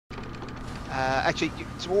Actually,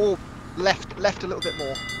 it's all left a little bit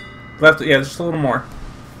more. Left, yeah, just a little more.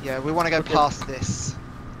 Yeah, we want to go past this.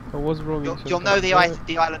 I was roaming. You'll know the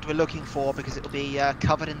island we're looking for because it'll be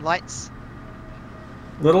covered in lights.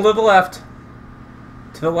 Little to the left.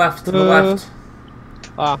 To the left, to the left.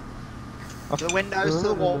 Ah. To the windows, to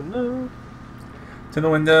the wall. To the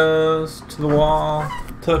windows, to the wall.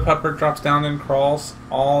 To the pepper drops down and crawls.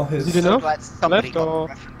 All his... Is it enough? Left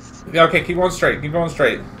or... Yeah, okay, keep going straight, keep going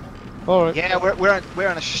straight. Alright. Yeah, we're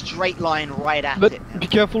on a straight line right at but it. Be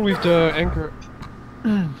careful with the anchor.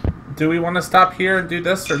 Do we want to stop here and do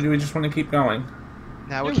this, or do we just want to keep going?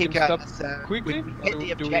 No, we'll Yeah, keep we can going. stop quickly. We hit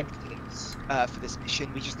the objectives for this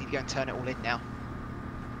mission. We just need to go and turn it all in now.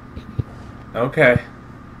 Okay.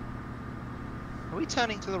 Are we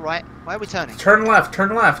turning to the right? Why are we turning? Turn left,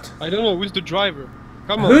 turn left. I don't know, who's the driver?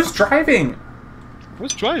 Come on. Who's driving?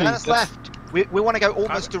 Who's driving? Turn us left. We want to go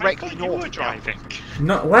almost directly north. You were driving.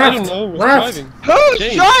 No, left. I don't know, who's left. driving? Who's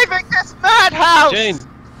Jane. driving this madhouse?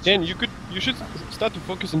 Jane, you should start to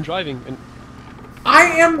focus on driving and... I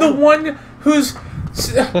am the one who's...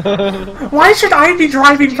 Why should I be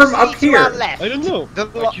driving from up here? I don't know.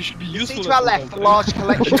 Like, you should be You useful see to our left, the large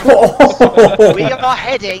collection. Oh. We are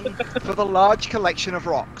heading for the large collection of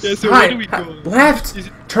rocks. Yeah, so Hi, where do we go? Left. Is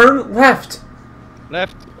it Turn left.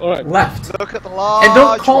 left? Alright. Left. Look at the large And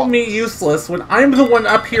don't call rocks. me useless when I'm the one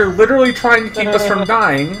up here literally trying to keep us from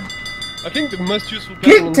dying. I think the most useful person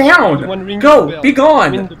Get is the one down! ringing the Go! bell. Be I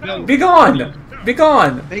mean, the gone! bell. Be gone! Be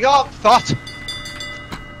gone! Big up, thought.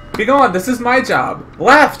 Be gone! This is my job.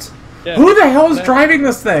 Left! Yeah. Who the hell is Left. driving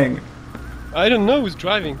this thing? I don't know who's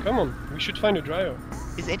driving. Come on, we should find a driver.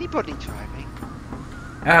 Is anybody driving?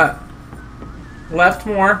 Left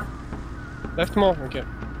more. Left more? Okay.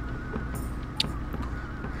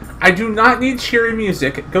 I do not need cheery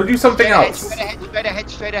music. Go do something else. Straight ahead,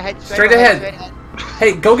 straight ahead. Straight ahead.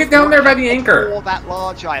 Hey, go get down there by the anchor. For that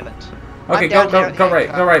large island. Okay, I'm down here at the go right,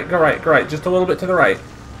 anchor. go right. Just a little bit to the right.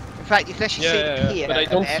 In fact, you can actually see Yeah, the pier. but I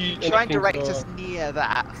don't there. see Try and anything, direct so- us near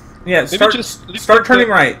that. Yeah, Maybe start just lift start up turning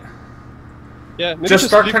the- right. Yeah, maybe Just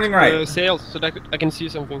start lift turning right. the sails so that I can see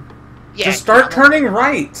something. Yeah, Just start turning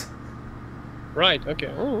right. Right. Okay.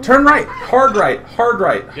 Oh. Turn right. Hard right. Hard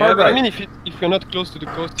right. Yeah, Hard but right. I mean, if you're not close to the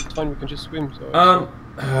coast, it's fine. We can just swim. So.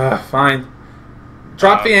 Fine.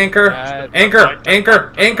 Drop the anchor. Anchor.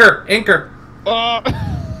 Oh.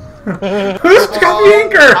 Who's got the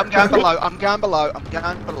anchor? I'm going below.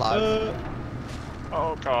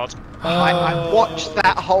 Oh god. I watched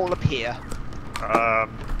that hole appear.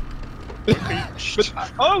 But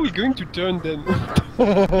how are we going to turn then?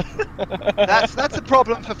 That's a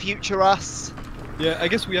problem for future us. Yeah, I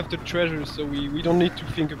guess we have the treasure, so we don't need to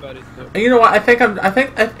think about it. No. You know what? I think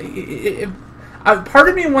part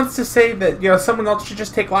of me wants to say that someone else should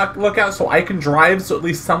just take lookout so I can drive, so at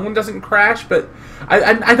least someone doesn't crash. But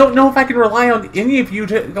I don't know if I can rely on any of you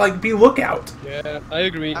to be lookout. Yeah, I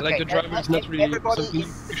agree. Okay, Like the driver is not really everybody something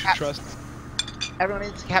is you should trust. Everyone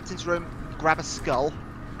into the captain's room, grab a skull,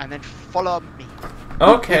 and then follow me.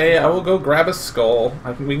 Okay, I will go grab a skull.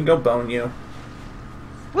 We can go bone you.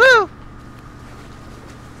 Woo!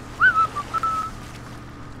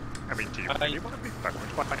 I mean, do you really want to be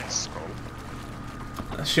backwards by my skull?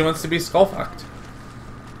 She wants to be skull fucked.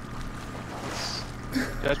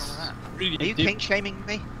 That's really Are you deep. kink shaming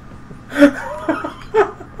me?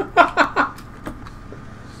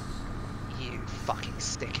 You fucking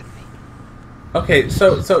stick in me. Okay,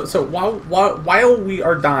 so while we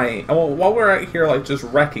are dying, while we're out here just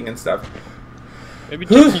wrecking and stuff, Maybe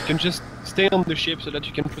just, you can just stay on the ship so that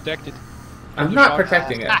you can protect it. I'm the not sharks.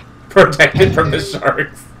 protecting it. Protected from the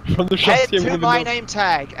sharks. From the sharks, Head yeah, we to never my know. name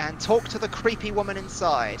tag and talk to the creepy woman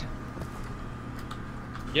inside.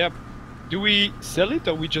 Yep. Do we sell it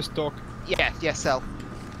or we just talk? Yeah, sell.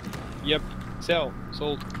 Yep. Sell.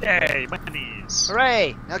 Sold. Yay, monies!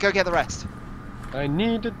 Hooray! Now go get the rest. I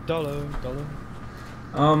need a dollar.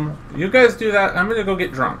 You guys do that. I'm gonna go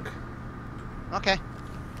get drunk. Okay.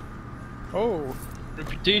 Oh,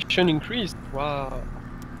 reputation increased. Wow.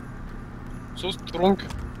 So strong.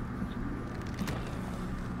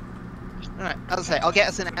 Alright, as I say, I'll get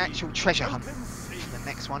us an actual treasure hunt for the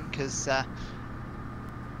next one, because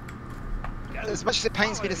as much as it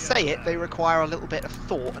pains me to say it, they require a little bit of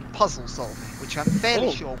thought and puzzle solving, which I'm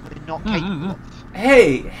fairly sure we're not capable of.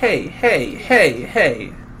 Hey.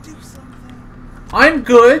 I'm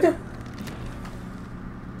good.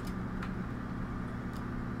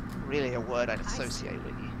 Really a word I'd associate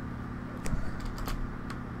with you.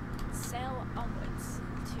 Sail onwards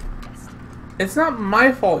to destiny. It's not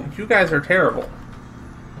my fault. You guys are terrible.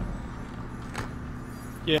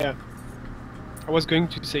 Yeah. I was going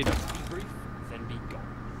to say that. Brief, then be gone.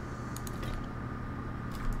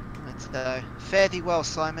 So, fare thee well,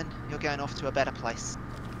 Simon. You're going off to a better place.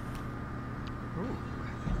 Ooh.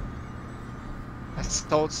 I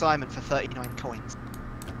sold Simon for 39 coins.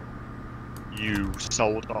 You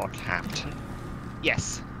sold our captain?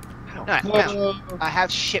 Yes. How? No, Well, I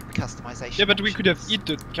have ship customization. yeah, but we could have options. hit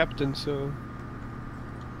the captain, so...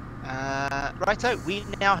 Righto, we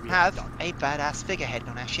now have a badass figurehead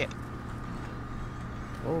on our ship.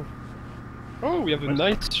 Oh. Oh, we have a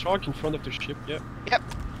nice shark in front of the ship, yeah. Yep.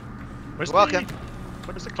 Where's Welcome.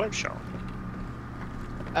 Where's the close shop?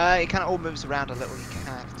 It kind of all moves around a little. You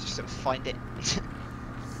can just sort of find it.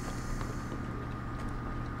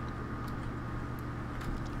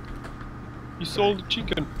 You sold the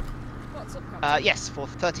chicken. What's up, Captain? Yes, for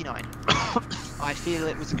 39. I feel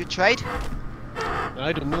it was a good trade.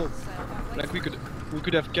 I don't know. Sail that way. Like we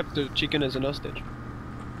could have kept the chicken as an hostage.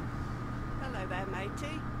 Hello there,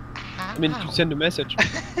 matey. I mean, to send a message.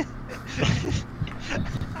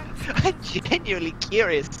 I'm genuinely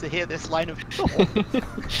curious to hear this line of thought.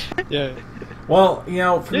 Yeah. Well, you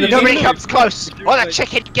know, from Yeah, the you don't Nobody know comes if- close. if you're Well, the like-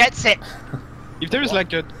 chicken gets it. If there is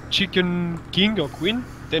like a chicken king or queen,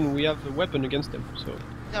 then we have a weapon against them. So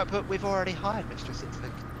No, but we've already hired Mistress into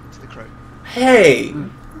the crew. Hey!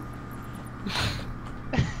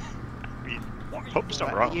 I mean, pub's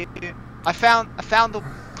not Right, wrong. I found the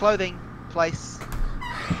clothing place.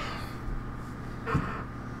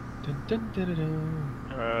 dun, dun, dun, dun, dun.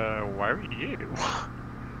 Where are you?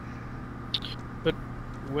 But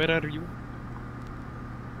where are you?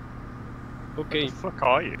 Okay. Where the fuck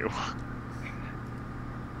are you?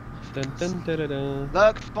 Dun, dun, dun, dun, dun.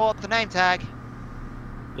 Look for the name tag.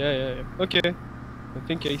 Yeah. Okay. I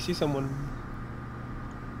think I see someone.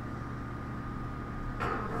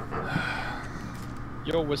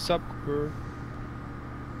 Yo, what's up, Cooper?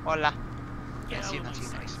 Hola. Yes, you know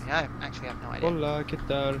me. I actually have no idea. Hola, ¿qué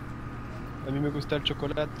tal? A mí me gusta el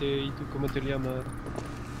chocolate. ¿Y tú cómo te llamas?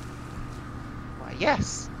 Why,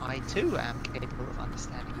 yes, I too am capable of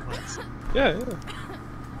understanding words. Yeah.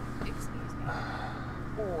 Excuse me.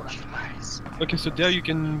 Oh, that's nice. Okay, so there you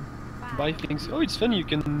can buy things. Oh, it's funny. You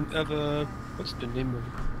can have a what's the name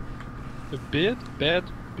of it? A bed? Bed?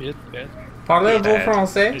 Parlez-vous Bad.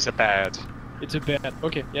 français? It's a bad. It's a bed.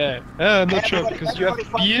 Okay, yeah. I'm not sure because you have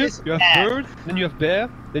beer, you have bird, then you have bear,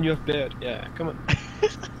 then you have bed. Yeah, come on.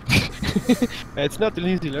 It's not an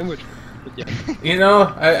easy language, but yeah. You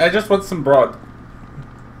know, I just want some broad.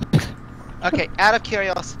 Okay, out of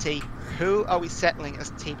curiosity, who are we settling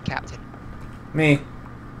as team captain? Me.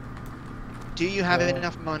 Do you have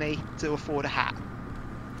enough money to afford a hat?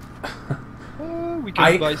 We can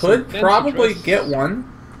I buy some could fancy probably dress. get one.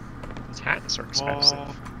 These hats are expensive.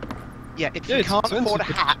 Oh, Yeah, if Yeah, you it's can't expensive, afford a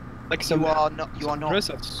but hat, like some you are not. You are not. dress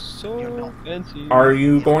are You're so not. fancy. Are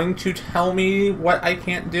you going to tell me what I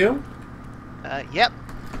can't do? Yep.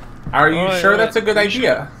 Are you Alright, sure alright. that's a good We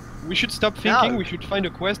idea? We should stop thinking. No. We should find a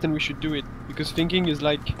quest and we should do it because thinking is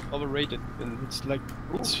like overrated and it's like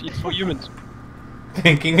it's for humans.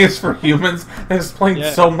 Thinking is for humans. That explains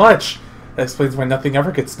Yeah. so much. That explains why nothing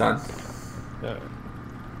ever gets done.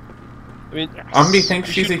 I mean, Umbi thinks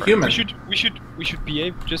we she's should- a human. We should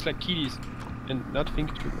behave just like kitties and not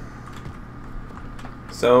think too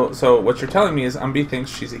much. So what you're telling me is Umbi thinks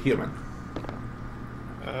she's a human.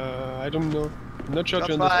 I don't know. I'm not sure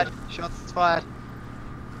Shots to fired. understand. Shots fired.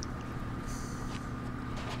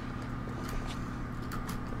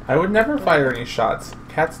 I would never fire any shots.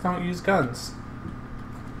 Cats don't use guns.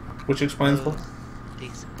 Which explains what...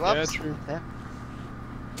 Decent gloves. true. There.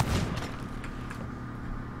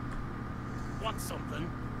 Want something?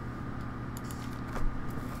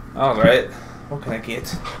 Alright. What can I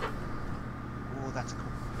get? Oh, that's a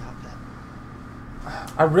cool outfit.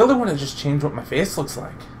 I really want to just change what my face looks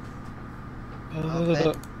like.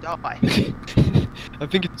 Then die. I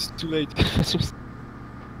think it's too late. I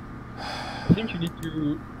think you need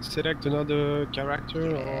to select another character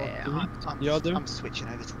Yeah, or delete I'm the other, I'm switching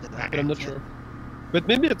over to the but I'm not sure. But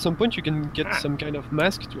maybe at some point you can get some kind of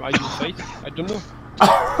mask to hide your face. I don't know.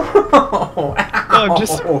 Oh, No, I'm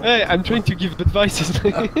just. ow. Hey, I'm trying to give advice.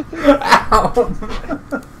 Ow.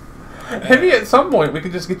 Maybe at some point we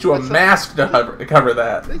can just get you a mask to cover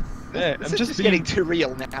that. Yeah, This I'm is just just being. getting too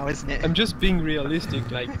real now, isn't it? I'm just being realistic.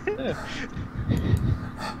 Like, yeah.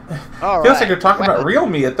 All Feels right. like you're talking about real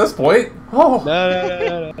me at this point. Oh.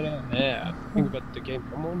 No. Yeah, think about the game.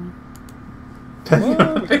 Come on.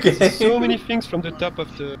 Oh, we Okay. can see so many things from the top of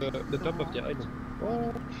the top of the island.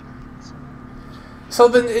 Oh. So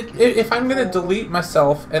then, if I'm gonna delete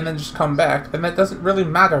myself and then just come back, then that doesn't really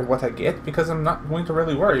matter what I get because I'm not going to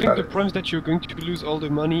really I worry think about the it. problem is that you're going to lose all the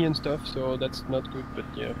money and stuff, so that's not good. But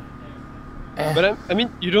yeah. Eh. But I mean,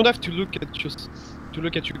 you don't have to look at just to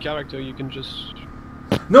look at your character, you can just...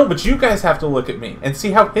 No, but you guys have to look at me and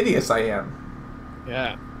see how hideous I am.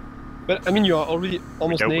 Yeah. But, I mean, you are already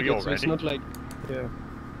almost know we naked, so it's already. not like... Yeah.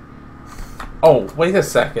 Oh, wait a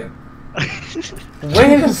second.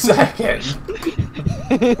 Wait a second.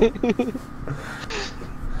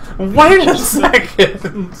 Wait a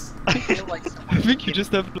second. I feel like someone I think you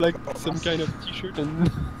just have, like, some kind of t-shirt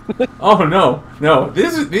and... Oh no, no!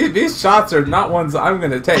 These shots are not ones I'm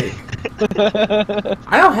gonna take.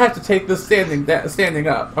 I don't have to take this standing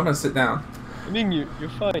up. I'm gonna sit down. I mean, you're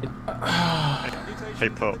fine. Hey,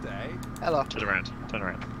 Pup. Hello. Turn around. Turn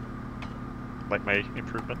around. Like my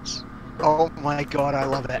improvements? Oh my god, I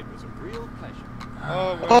love it.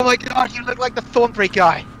 Oh, Oh my god, you look like the Thornbury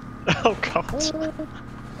guy. Oh god.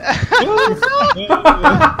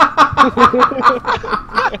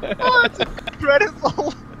 Oh, it's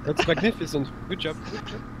incredible. That's magnificent. Good job. Good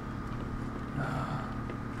job.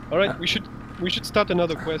 Alright, we should start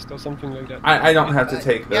another quest or something like that. I don't have to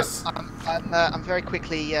take this. Yep, I'm very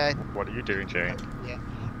quickly. What are you doing, Jane? Yeah.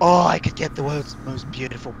 Oh, I could get the world's most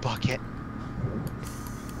beautiful bucket.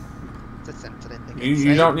 It's a sensitive thing.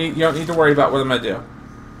 You don't need to worry about what I'm gonna do.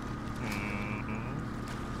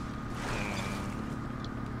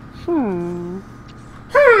 Hmm.